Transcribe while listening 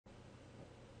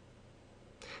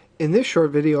In this short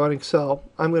video on Excel,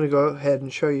 I'm going to go ahead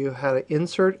and show you how to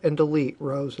insert and delete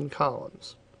rows and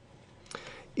columns.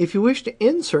 If you wish to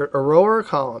insert a row or a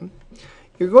column,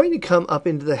 you're going to come up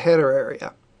into the header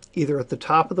area, either at the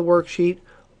top of the worksheet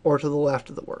or to the left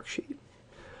of the worksheet.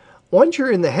 Once you're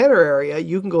in the header area,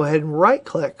 you can go ahead and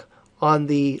right-click on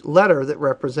the letter that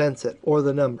represents it, or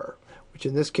the number, which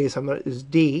in this case is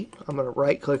D. I'm going to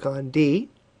right-click on D,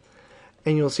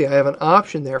 and you'll see I have an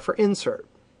option there for insert.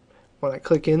 When I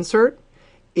click insert,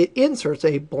 it inserts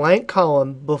a blank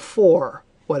column before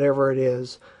whatever it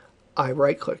is I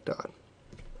right-clicked on.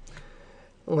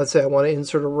 Let's say I want to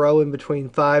insert a row in between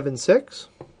 5 and 6.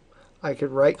 I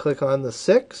could right-click on the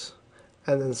 6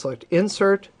 and then select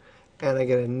insert, and I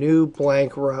get a new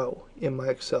blank row in my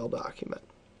Excel document.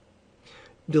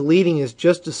 Deleting is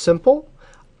just as simple.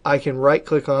 I can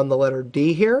right-click on the letter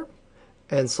D here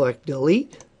and select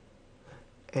delete,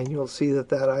 and you'll see that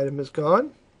that item is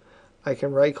gone. I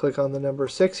can right-click on the number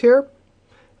 6 here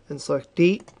and select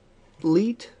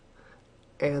delete,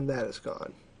 and that is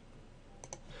gone.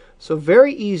 So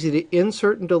very easy to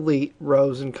insert and delete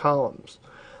rows and columns.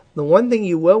 The one thing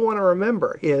you will want to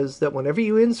remember is that whenever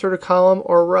you insert a column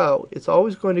or a row, it's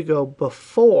always going to go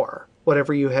before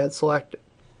whatever you had selected.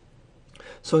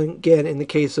 So again, in the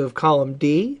case of column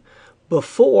D,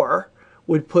 before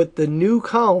would put the new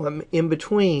column in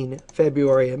between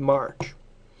February and March.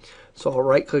 So I'll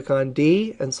right-click on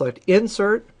D and select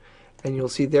insert, and you'll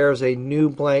see there's a new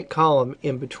blank column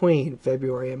in between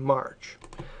February and March.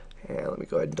 And let me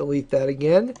go ahead and delete that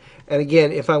again. And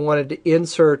again, if I wanted to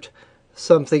insert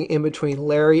something in between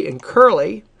Larry and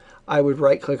Curly, I would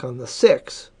right-click on the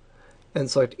 6 and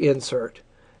select insert,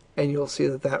 and you'll see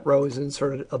that that row is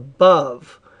inserted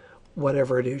above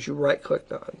whatever it is you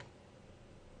right-clicked on.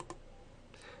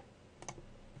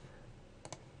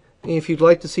 If you'd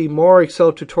like to see more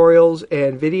Excel tutorials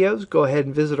and videos, go ahead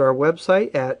and visit our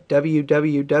website at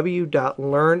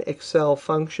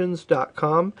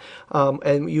www.learnexcelfunctions.com,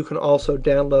 and you can also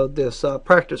download this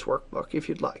practice workbook if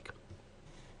you'd like.